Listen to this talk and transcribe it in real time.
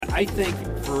I think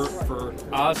for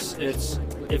us, it's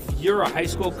if you're a high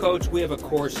school coach, we have a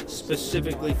course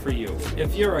specifically for you.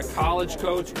 If you're a college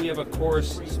coach, we have a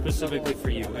course specifically for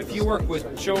you. If you work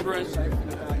with children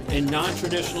in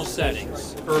non-traditional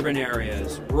settings, urban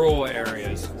areas, rural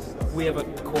areas, we have a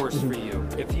course for you.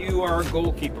 If you are a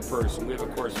goalkeeper person, we have a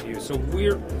course for you. So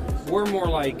we're more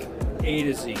like A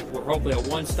to Z. We're hopefully a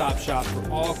one-stop shop for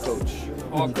all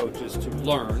coaches to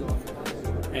learn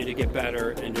and to get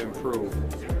better and to improve.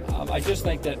 I just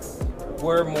think that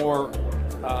we're more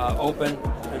open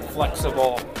and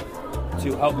flexible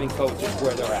to helping coaches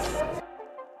where they're at.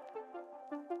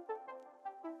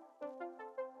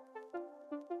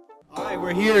 All right,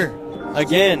 we're here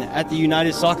again at the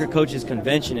United Soccer Coaches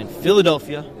Convention in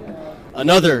Philadelphia.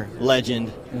 Another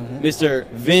legend, Mr.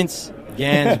 Vince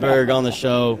Gansberg on the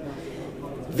show.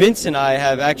 Vince and I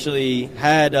have actually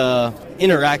had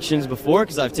interactions before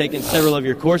because I've taken several of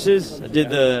your courses. I did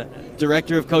the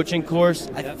Director of Coaching course.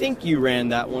 I think you ran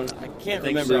that one. I can't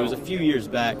remember. So. It was a few years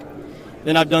back.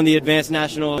 Then I've done the Advanced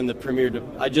National and the Premier.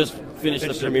 I just finished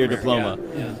the Premier Diploma.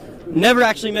 Yeah. Never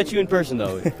actually met you in person,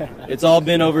 though. It's all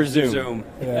been over Zoom.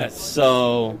 Yeah.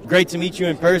 So great to meet you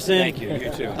in person. Thank you.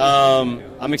 You too.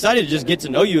 I'm excited to just get to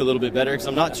know you a little bit better because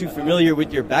I'm not too familiar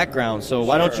with your background. So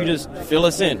why don't you just fill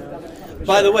us in?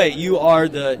 By the way, you are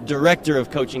the Director of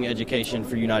Coaching Education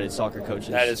for United Soccer Coaches.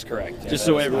 That is correct. Just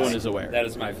so everyone is aware. That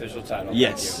is my official title.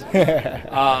 Yes.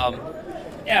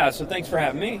 So thanks for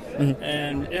having me.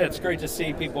 And it's great to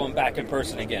see people back in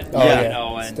person again. Oh, yeah.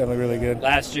 And it's definitely really good.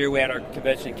 Last year we had our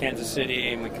convention in Kansas City,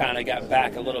 and we kind of got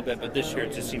back a little bit, but this year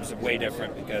it just seems way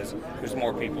different because there's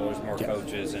more people, there's more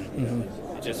coaches, and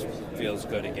it just feels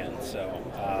good again. So,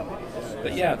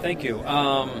 but yeah, thank you.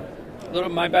 A little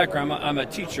of my background, I'm a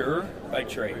teacher by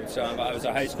trade. So I was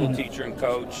a high school teacher and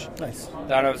coach. Nice.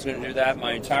 Thought I was going to do that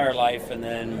my entire life, and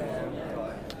then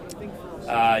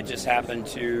I just happened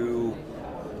to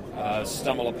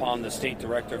stumble upon the state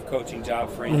director of coaching job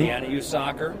for Indiana Youth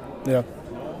Soccer. Yeah.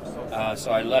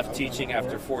 So I left teaching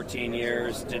after 14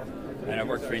 years, and I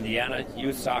worked for Indiana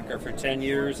Youth Soccer for 10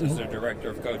 years as their director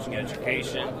of coaching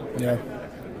education. Yeah.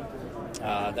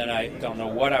 Then I don't know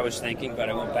what I was thinking, but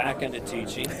I went back into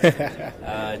teaching.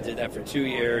 Did that for 2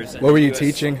 years. What were you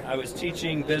teaching? I was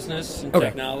teaching business and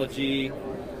technology,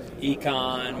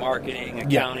 econ, marketing,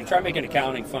 accounting. Try making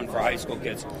accounting fun for high school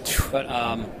kids. But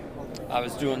I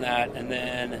was doing that, and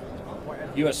then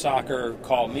U.S. Soccer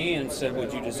called me and said,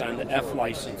 would you design the F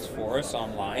license for us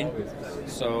online?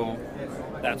 So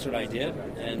that's what I did.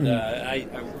 And I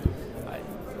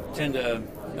tend to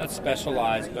not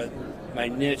specialize, but my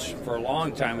niche for a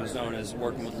long time was known as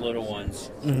working with little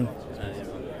ones.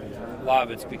 A lot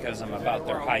of it's because I'm about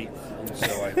their height, and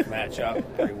so I match up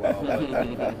pretty well.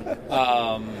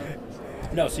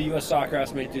 But, so U.S. Soccer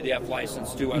asked me to do the F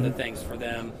license, do other things for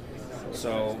them.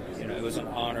 So, it was an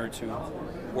honor to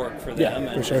work for them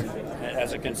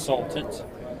as a consultant.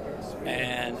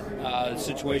 And the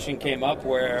situation came up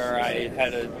where I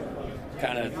had to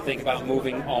kind of think about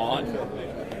moving on.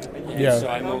 And so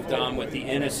I moved on with the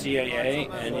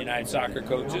NSCAA and United Soccer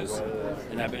Coaches,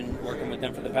 and I've been working with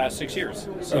them for the past 6 years.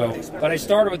 So, but I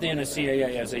started with the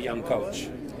NSCAA as a young coach.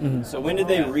 So when did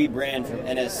they rebrand from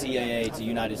NSCAA to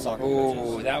United Soccer Coaches?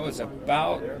 Oh, that was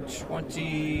about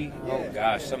 20... Oh,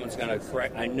 gosh, someone's going to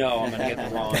correct... I know I'm going to get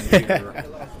the wrong year.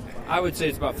 I would say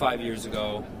it's about 5 years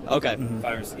ago. Okay.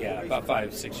 About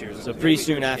 5-6 years ago. So pretty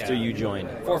soon after you joined.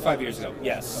 4 or 5 years ago,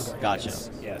 yes. Gotcha.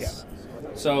 Yes.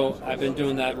 So I've been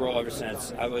doing that role ever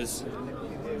since. I was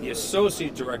the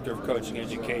Associate Director of Coaching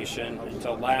Education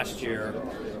until last year,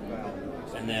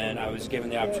 and then I was given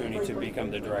the opportunity to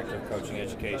become the Director of Coaching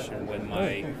Education when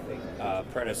my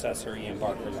predecessor, Ian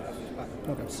Barker, left.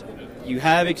 Okay. You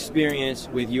have experience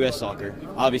with U.S. Soccer.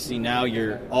 Obviously, now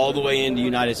you're all the way into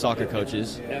United Soccer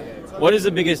Coaches. Yeah. What is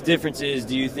the biggest differences,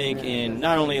 do you think, in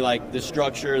not only like the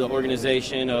structure, the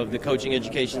organization of the coaching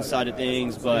education side of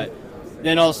things, but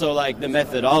then also like the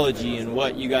methodology and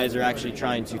what you guys are actually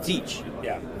trying to teach?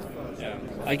 Yeah.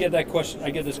 I get that question. I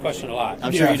get this question a lot.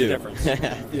 I'm sure you do.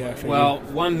 Difference. Well,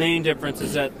 one main difference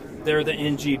is that they're the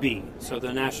NGB, so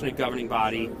the nationally governing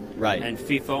body, right? And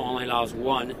FIFA only allows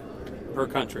one per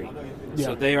country. Yeah.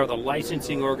 So they are the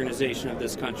licensing organization of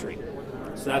this country.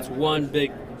 So that's one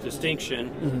big distinction.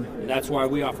 And that's why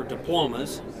we offer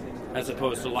diplomas as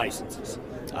opposed to licenses.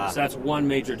 So that's one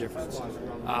major difference.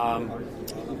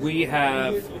 We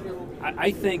have,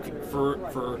 I think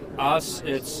for us,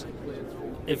 it's,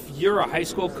 if you're a high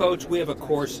school coach, we have a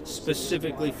course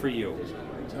specifically for you.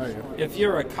 If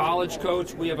you're a college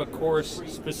coach, we have a course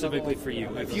specifically for you.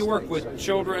 If you work with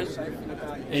children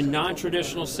in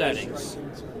non-traditional settings,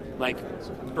 like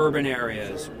urban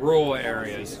areas, rural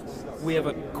areas, we have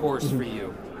a course for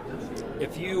you.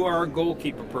 If you are a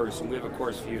goalkeeper person, we have a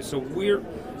course for you. So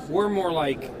we're more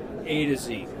like A to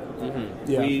Z.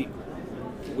 Yeah.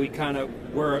 We're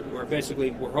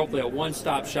hopefully a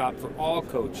one-stop shop for all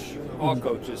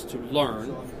coaches to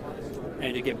learn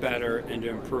and to get better and to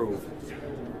improve.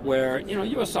 Where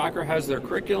U.S. Soccer has their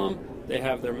curriculum, they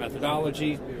have their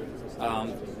methodology,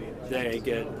 they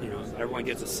get everyone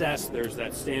gets assessed. There's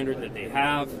that standard that they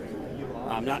have.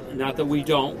 Not that we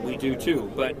don't, we do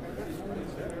too. But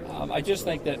I just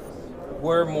think that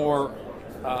we're more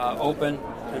open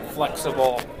and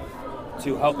flexible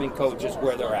to helping coaches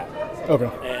where they're at.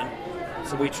 Okay. And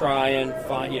so we try and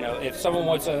find, if someone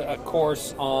wants a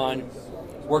course on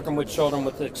working with children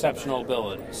with exceptional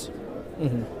abilities,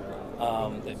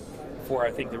 before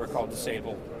I think they were called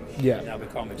disabled. Yeah. Now we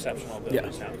call them exceptional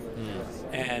abilities now.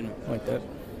 And Like that.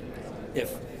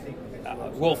 if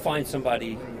we'll find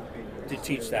somebody to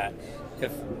teach that,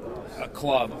 if a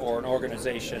club or an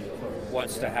organization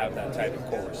wants to have that type of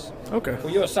course. Okay.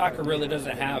 Well, U.S. Soccer really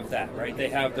doesn't have that, right? They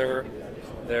have their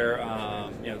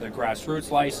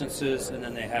grassroots licenses, and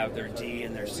then they have their D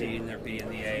and their C and their B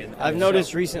and the A. I've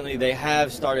noticed recently they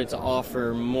have started to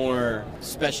offer more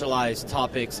specialized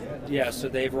topics. Yeah, so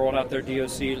they've rolled out their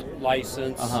DOC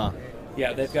license.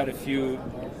 Yeah, they've got a few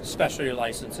specialty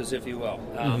licenses, if you will,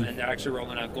 and they're actually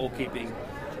rolling out goalkeeping.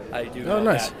 I do know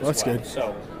nice. that as That's well. good.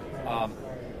 So,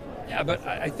 but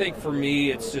I think for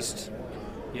me, it's just,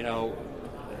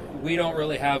 we don't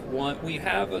really have one. We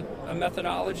have a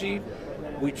methodology.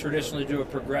 We traditionally do a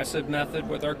progressive method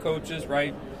with our coaches,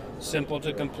 right? Simple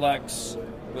to complex,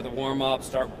 with a warm-up,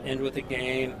 end with a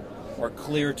game, or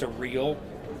clear to real,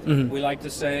 we like to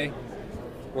say,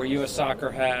 where U.S.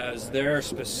 Soccer has their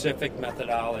specific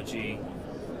methodology.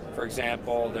 For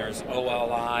example, there's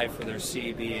OLI for their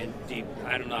C, B, and D.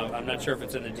 I don't know. I'm not sure if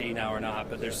it's in the D now or not,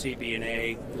 but there's C, B, and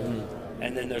A.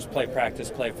 And then there's play, practice,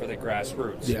 play for the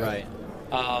grassroots. Yeah. Right.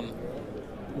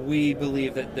 We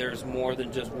believe that there's more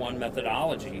than just one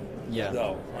methodology,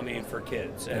 though. I mean, for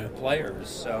kids and players.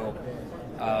 So,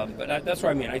 but that's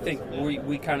what I mean. I think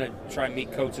we kind of try and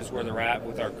meet coaches where they're at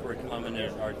with our curriculum and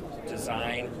our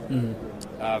design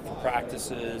for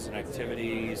practices and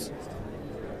activities.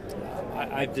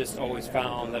 I've just always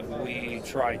found that we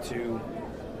try to,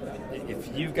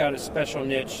 if you've got a special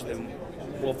niche, then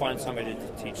we'll find somebody to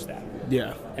teach that.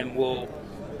 Yeah. And we'll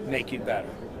make you better,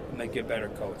 make you a better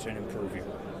coach and improve you.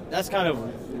 That's kind of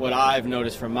what I've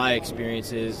noticed from my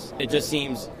experiences. It just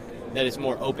seems that it's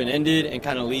more open-ended and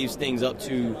kind of leaves things up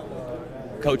to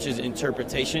coaches'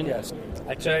 interpretation. Yes.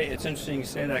 I tell you, it's interesting you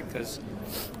say that because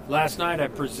last night I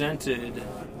presented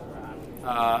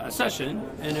a session,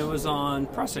 and it was on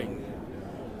pressing.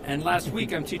 And last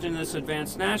week I'm teaching this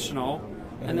advanced national,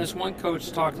 and this one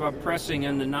coach talked about pressing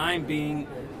and the 9 being,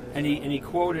 and he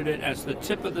quoted it as the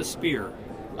tip of the spear.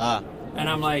 And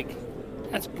I'm like,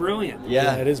 that's brilliant.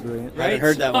 Yeah, it is brilliant. Right? I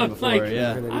heard that one before. Like,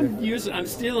 yeah, I'm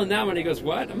stealing that one. He goes,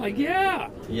 what? I'm like, yeah.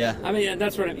 I mean, and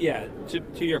that's what.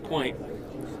 To your point,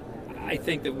 I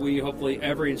think that we hopefully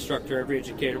every instructor, every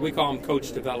educator, we call them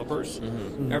coach developers.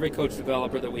 Every coach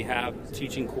developer that we have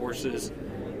teaching courses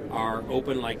are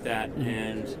open like that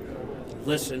and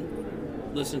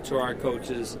listen to our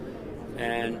coaches,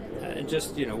 and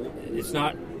just it's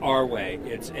not our way,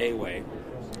 it's a way.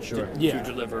 Sure. To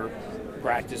deliver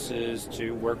practices,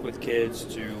 to work with kids,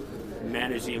 to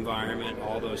manage the environment,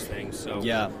 all those things. So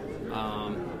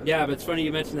but it's funny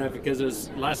you mentioned that because it was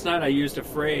last night I used a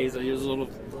little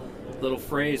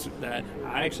phrase that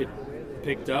I actually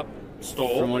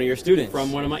stole from one of your students.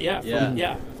 From one of my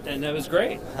and that was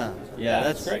great.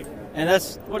 That's great. And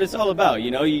that's what it's all about.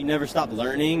 You never stop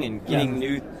learning and getting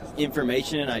new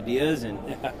information and ideas,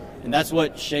 and that's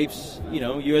what shapes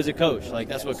you as a coach. Like,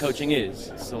 that's what coaching is.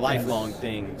 It's a lifelong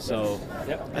thing. So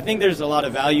I think there's a lot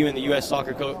of value in the U.S.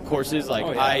 soccer courses. Like,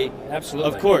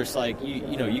 absolutely, of course, like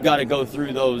you got to go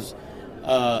through those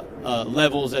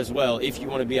levels as well if you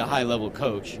want to be a high level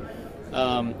coach.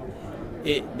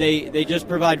 They just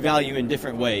provide value in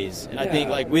different ways, and I think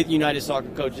like with United Soccer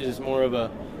Coaches, it's more of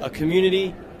a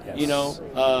community.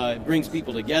 It brings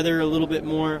people together a little bit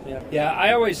more.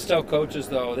 I always tell coaches,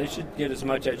 though, they should get as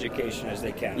much education as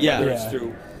they can. Whether it's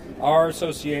through our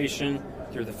association,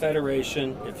 through the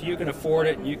federation. If you can afford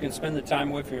it and you can spend the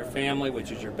time with your family,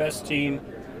 which is your best team,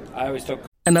 I always tell.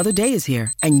 Another day is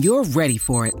here, and you're ready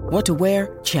for it. What to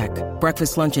wear? Check.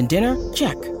 Breakfast, lunch, and dinner?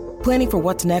 Check. Planning for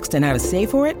what's next and how to save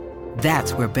for it?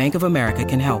 That's where Bank of America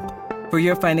can help. For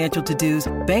your financial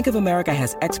to-dos, Bank of America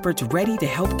has experts ready to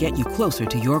help get you closer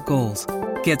to your goals.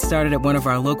 Get started at one of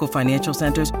our local financial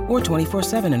centers or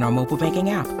 24/7 in our mobile banking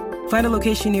app. Find a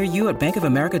location near you at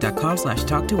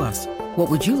bankofamerica.com/talktous. What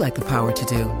would you like the power to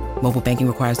do? Mobile banking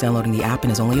requires downloading the app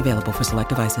and is only available for select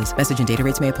devices. Message and data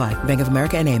rates may apply. Bank of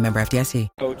America N.A., member FDIC.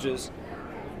 Coaches,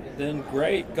 then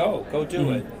great, go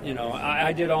do it. You know,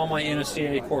 I did all my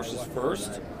NSCAA courses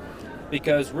first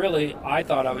because really I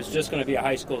thought I was just going to be a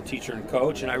high school teacher and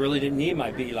coach, and I really didn't need my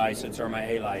B license or my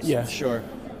A license. Yeah, Sure.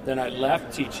 Then I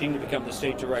left teaching to become the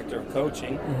state director of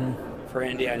coaching for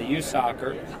Indiana Youth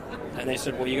Soccer, and they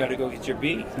said, well, you got to go get your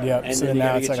B. Yep, And so then you now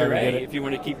got to it's get like, your I get A it. if you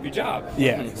want to keep your job.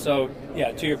 Yeah. So,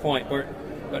 yeah, to your point,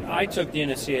 but I took the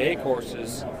NSCAA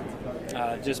courses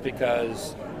just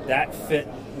because that fit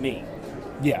me.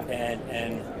 Yeah.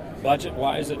 And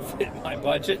budget-wise, it fit my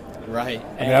budget. Right.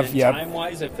 And yeah.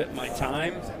 time-wise, it fit my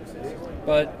time.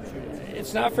 But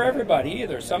it's not for everybody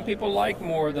either. Some people like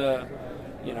more the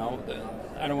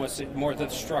I don't want to say more the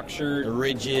structured.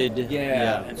 Rigid.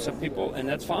 Yeah, and some people, and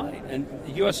that's fine. And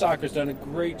U.S. Soccer's done a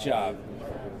great job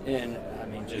in,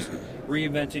 just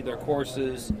reinventing their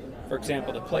courses. For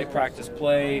example, the play, practice,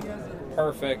 play,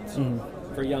 perfect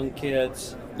for young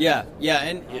kids. Yeah,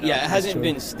 and You know, it hasn't true.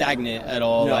 been stagnant at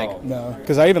all. No. Like, No,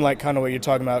 because I even like kind of what you're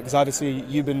talking about. Because obviously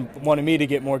you've been wanting me to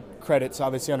get more credits,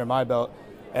 obviously under my belt,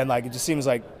 and like it just seems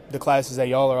like the classes that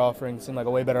y'all are offering seem like a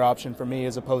way better option for me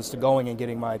as opposed to going and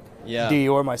getting my D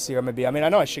or my C or my B. I mean, I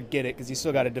know I should get it because you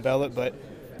still got to develop, but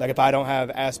like if I don't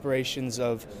have aspirations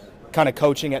of kind of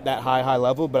coaching at that high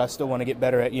level, but I still want to get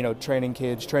better at training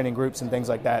kids, training groups, and things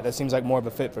like that. That seems like more of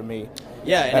a fit for me.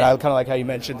 Yeah, and I kind of like how you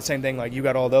mentioned the same thing. Like you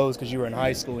got all those because you were in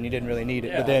high school and you didn't really need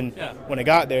it. But then when it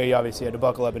got there, you obviously had to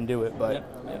buckle up and do it. But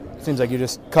it seems like you're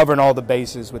just covering all the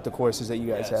bases with the courses that you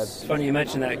guys have. It's funny you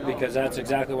mention that because that's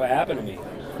exactly what happened to me.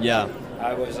 yeah.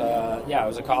 I was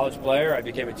a college player. I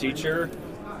became a teacher.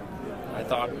 I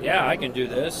thought, I can do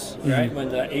this. Right when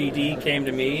the AD came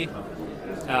to me,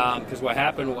 because what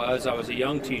happened was I was a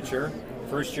young teacher,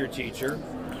 first-year teacher.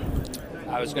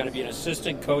 I was going to be an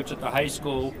assistant coach at the high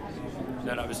school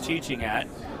that I was teaching at,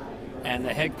 and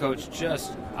the head coach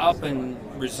just up and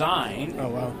resigned. Oh,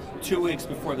 wow. 2 weeks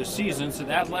before the season. So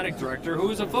the athletic director, who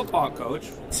was a football coach,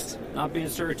 not being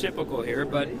stereotypical here,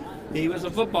 but he was a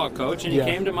football coach, and he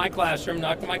came to my classroom,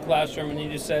 knocked on my classroom, and he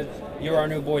just said, "You're our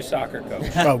new boys soccer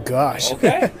coach." Oh, gosh.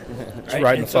 Okay. Right in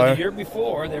and the so fire. the year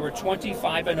before, they were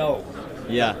 25-0.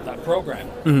 Yeah. That program.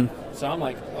 So I'm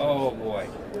like, oh boy.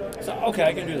 So okay,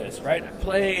 I can do this, right? I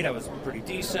played. I was pretty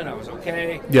decent. I was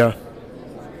okay. Yeah.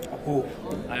 Ooh,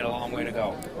 I had a long way to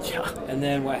go. Yeah. And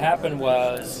then what happened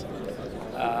was,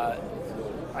 I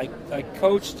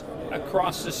coached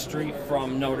across the street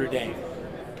from Notre Dame,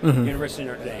 University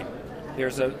of Notre Dame.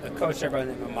 There's a coach there by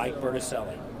the name of Mike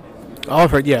Berticelli. Oh,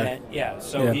 I've heard, yeah. And,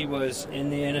 so he was in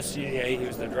the NSCAA. He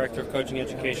was the director of coaching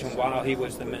education while he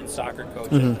was the men's soccer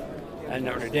coach at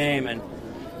Notre Dame. And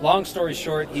long story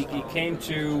short, he came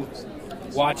to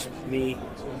watch me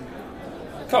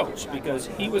coach because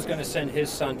he was going to send his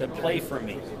son to play for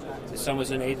me. His son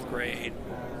was in 8th grade.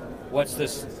 What's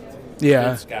this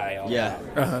Vince guy all about?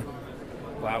 Uh-huh.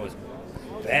 Well, I was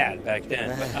bad back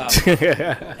then.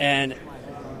 But, and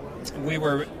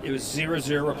it was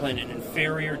 0-0. We're playing an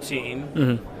inferior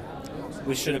team.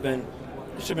 We should have been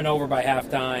over by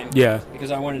halftime. Yeah.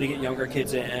 Because I wanted to get younger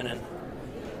kids in, and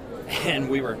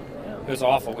it was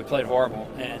awful. We played horrible,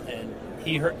 and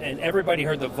he heard, and everybody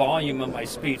heard the volume of my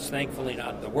speech. Thankfully,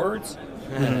 not the words,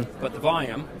 but the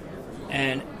volume.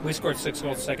 And we scored 6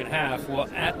 goals second half. Well,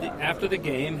 after the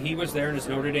game, he was there in his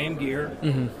Notre Dame gear.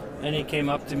 And he came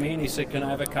up to me and he said, "Can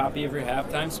I have a copy of your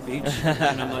halftime speech?"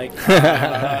 And I'm like,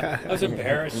 I was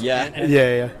embarrassed. Yeah.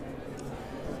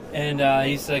 And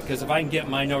he said, "Because if I can get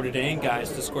my Notre Dame guys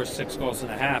to score 6 goals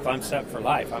and a half, I'm set for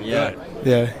life. I'm good."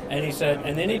 Yeah. And he said,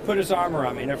 and then he put his arm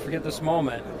around me. And I forget this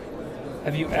moment.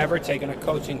 "Have you ever taken a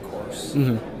coaching course?"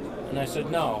 And I said,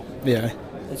 "No." Yeah.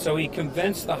 And so he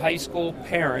convinced the high school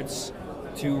parents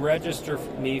to register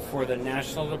me for the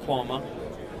national diploma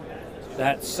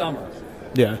that summer.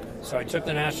 Yeah. So I took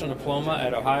the national diploma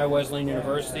at Ohio Wesleyan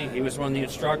University. He was one of the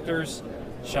instructors.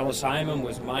 Shellis Hyman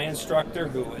was my instructor,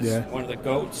 who was one of the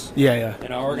GOATs Yeah.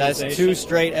 in our organization. That's 2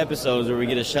 straight episodes where we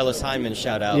get a Shellis Hyman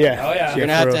shout out. Yeah. Oh, yeah. You're going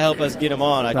to have to help us get him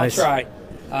on. I'll try.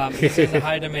 He's in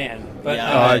high demand. But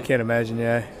I can't imagine,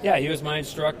 yeah, he was my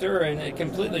instructor, and it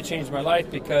completely changed my life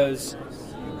because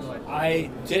I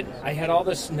had all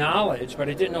this knowledge, but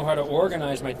I didn't know how to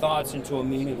organize my thoughts into a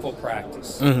meaningful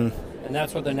practice. And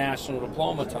that's what the national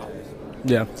diploma taught me.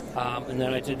 Yeah. And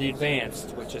then I did the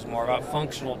advanced, which is more about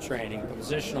functional training,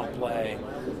 positional play,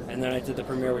 and then I did the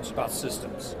premier, which is about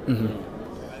systems.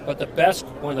 But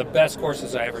one of the best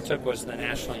courses I ever took was the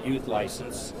National Youth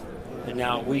License, and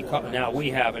now we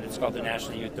have it. It's called the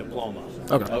National Youth Diploma.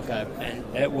 Okay. And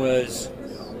it was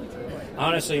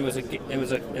honestly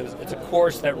it's a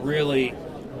course that really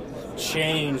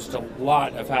changed a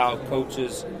lot of how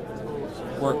coaches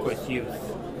work with youth.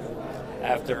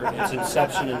 After its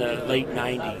inception in the late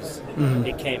 90s,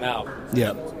 it came out.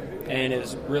 Yeah. And it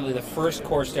was really the first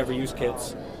course to ever use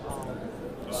kids.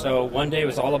 So one day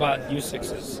was all about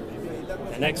U6s.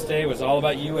 The next day was all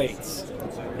about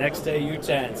U8s. Next day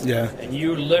U10s. Yeah. And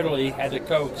you literally had to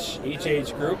coach each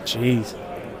age group. Jeez.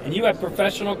 And you had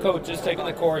professional coaches taking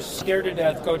the course, scared to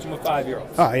death, coaching with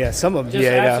 5-year-olds. Oh yeah, some of them. Just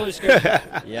absolutely scared.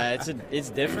 Yeah, it's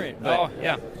different. But Oh,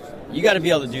 yeah. you got to be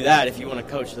able to do that if you want to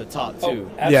coach the top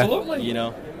too. Oh, absolutely. You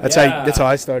know. That's Yeah. how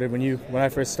I started when I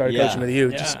first started Yeah. coaching with you.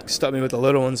 Yeah. Just stuck me with the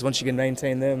little ones. Once you can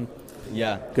maintain them,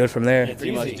 Yeah. good from there. It's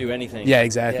Pretty much easy. do anything. Yeah,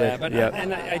 exactly. Yeah, but Yep.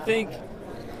 I think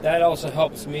that also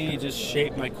helps me just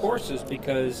shape my courses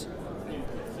because,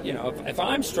 if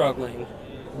I'm struggling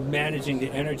managing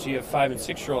the energy of 5- and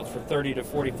 6-year-olds for 30 to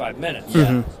 45 minutes,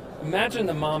 imagine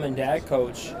the mom and dad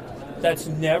coach that's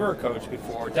never coached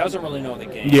before, doesn't really know the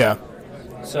game. Yeah.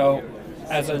 So,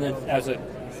 as a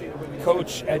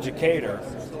coach educator,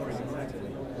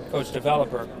 coach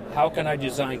developer, how can I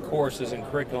design courses and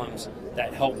curriculums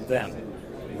that help them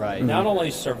Right. not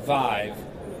only survive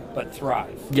but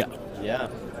thrive? Yeah. Yeah.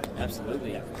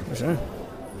 Absolutely. For sure.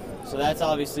 So that's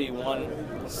obviously one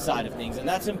side of things, and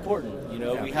that's important.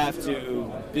 We have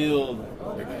to build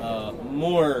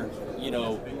more.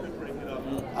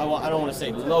 I don't want to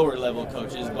say lower level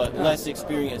coaches, but less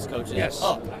experienced coaches Yes.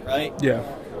 up, right? Yeah.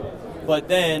 But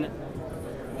then,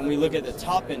 when we look at the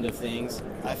top end of things,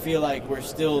 I feel like we're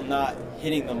still not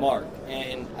hitting the mark,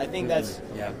 and I think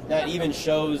that even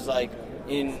shows like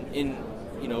in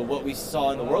what we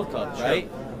saw in the World Cup, right?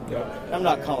 I'm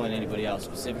not calling anybody out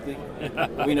specifically.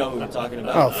 We know who we're talking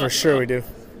about. Oh, for sure we do.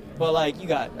 But like, you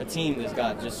got a team that's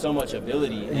got just so much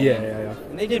ability. And, Yeah.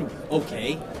 And they did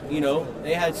okay.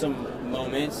 They had some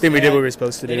moments. I think we did what we were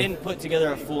supposed to They do. didn't put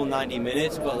together a full 90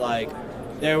 minutes, but like,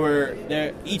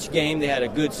 each game they had a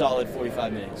good solid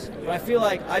 45 minutes. But I feel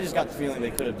like I just got the feeling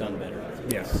they could have done better.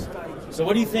 Yeah. So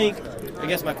what do you think? I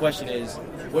guess my question is,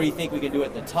 what do you think we can do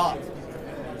at the top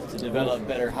to develop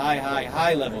better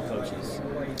high level coaches?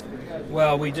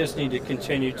 Well, we just need to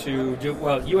continue to do.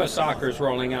 Well, U.S. Soccer is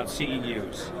rolling out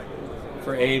CEUs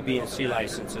for A, B, and C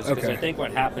licenses. Because Okay. I think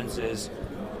what happens is,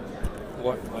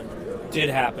 what did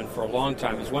happen for a long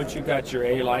time is once you got your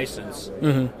A license,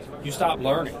 you stop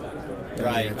learning.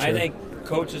 Right. I think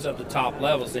coaches at the top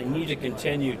levels, they need to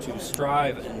continue to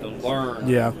strive and to learn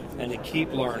Yeah. and to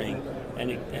keep learning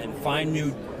and find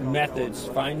new methods,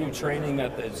 find new training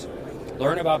methods,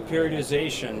 learn about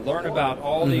periodization, learn about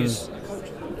all these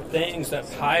things that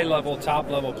high-level,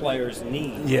 top-level players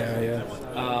need. Yeah.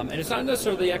 And it's not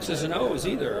necessarily the X's and O's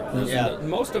either. Yeah.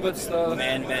 Most of it's the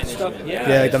Man stuff. management. Yeah, like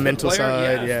it's the mental player,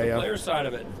 side, it's the yeah. player side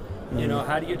of it.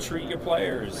 How do you treat your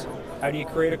players? How do you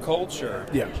create a culture?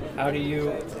 Yeah. How do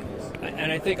you?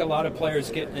 And I think a lot of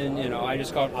players get in. I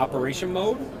just call it operation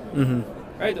mode.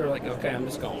 Right? They're like, okay, I'm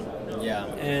just going. Yeah.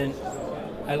 And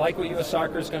I like what U.S.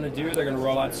 Soccer is going to do. They're going to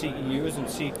roll out CEUs and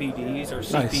CPDs or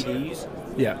CPDs.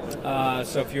 Yeah.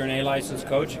 So if you're an A licensed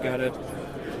coach, you got to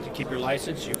keep your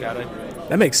license. You got to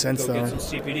That makes sense go though. get some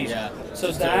CPDs. Yeah. So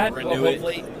Just to that will renew it.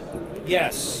 hopefully,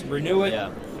 renew it, Yeah.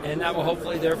 and that will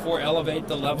hopefully therefore elevate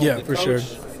the level Yeah, of the for coach,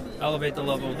 sure. elevate the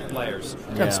level of the players.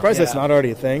 Yeah. I'm surprised that's Yeah. not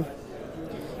already a thing.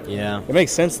 Yeah. It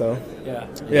makes sense though. Yeah.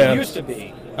 Yeah. It used to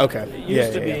be. Okay. It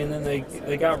used to be, Yeah. and then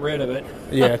they got rid of it.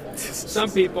 Yeah. Some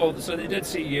people, so they did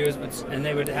CEUs, and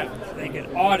they could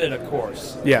audit a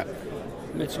course, Yeah.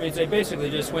 which means they basically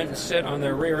just went and sit on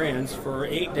their rear ends for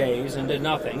 8 days and did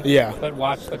nothing. Yeah. But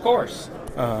watched the course.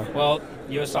 Uh-huh. Well,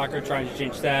 U.S. Soccer tried to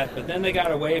change that, but then they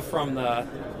got away from the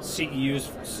CEUs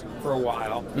for a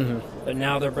while. But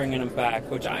now they're bringing them back,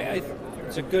 which I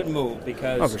it's a good move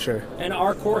because. Oh, for sure. And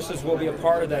our courses will be a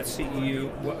part of that CEU.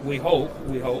 We hope.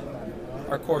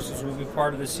 Our courses will be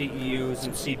part of the CEUs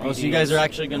and CPDs. Oh, so you guys are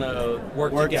actually going to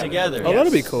Work work together. together. Oh, that'll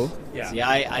be cool. Yeah. See,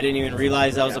 I didn't even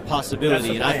realize that was a That's possibility,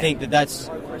 the and I plan. think that's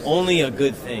only a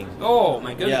good thing. Oh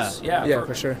my goodness! Yeah. Yeah,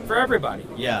 for sure. For everybody.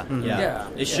 Yeah, yeah. Yeah,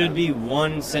 It should be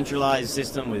one centralized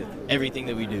system with everything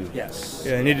that we do. Yes.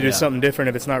 Yeah, you need to do Yeah. something different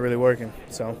if it's not really working.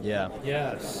 So, Yeah.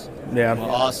 Yes. yeah. Well,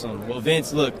 awesome. Well,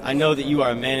 Vince, look, I know that you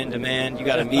are a man in demand. You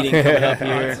got a meeting coming up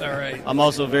here. That's all right. I'm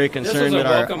also very concerned was a that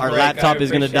our welcome break. laptop I is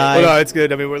going to appreciate die. Well, no, it's good.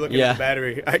 good. I mean, we're looking at the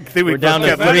battery. I think we're down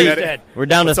to 3. We're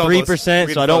down to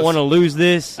 3%, so I don't want to lose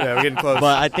this. Yeah, we're getting close.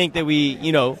 But I think that we,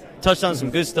 touched on some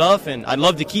good stuff, and I'd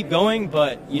love to keep going,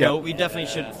 but you know, we definitely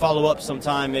should follow up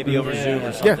sometime, maybe over Zoom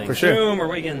or something. Yeah, for sure. Zoom, or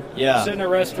we can sit in a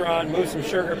restaurant, move some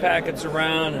sugar packets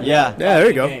around. And there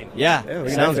you go. Yeah,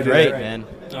 sounds great, man.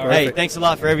 Right. Hey, thanks a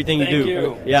lot for everything you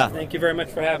do. Yeah. Thank you very much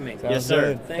for having me. Yes,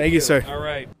 sir. Thank you, sir. All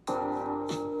right.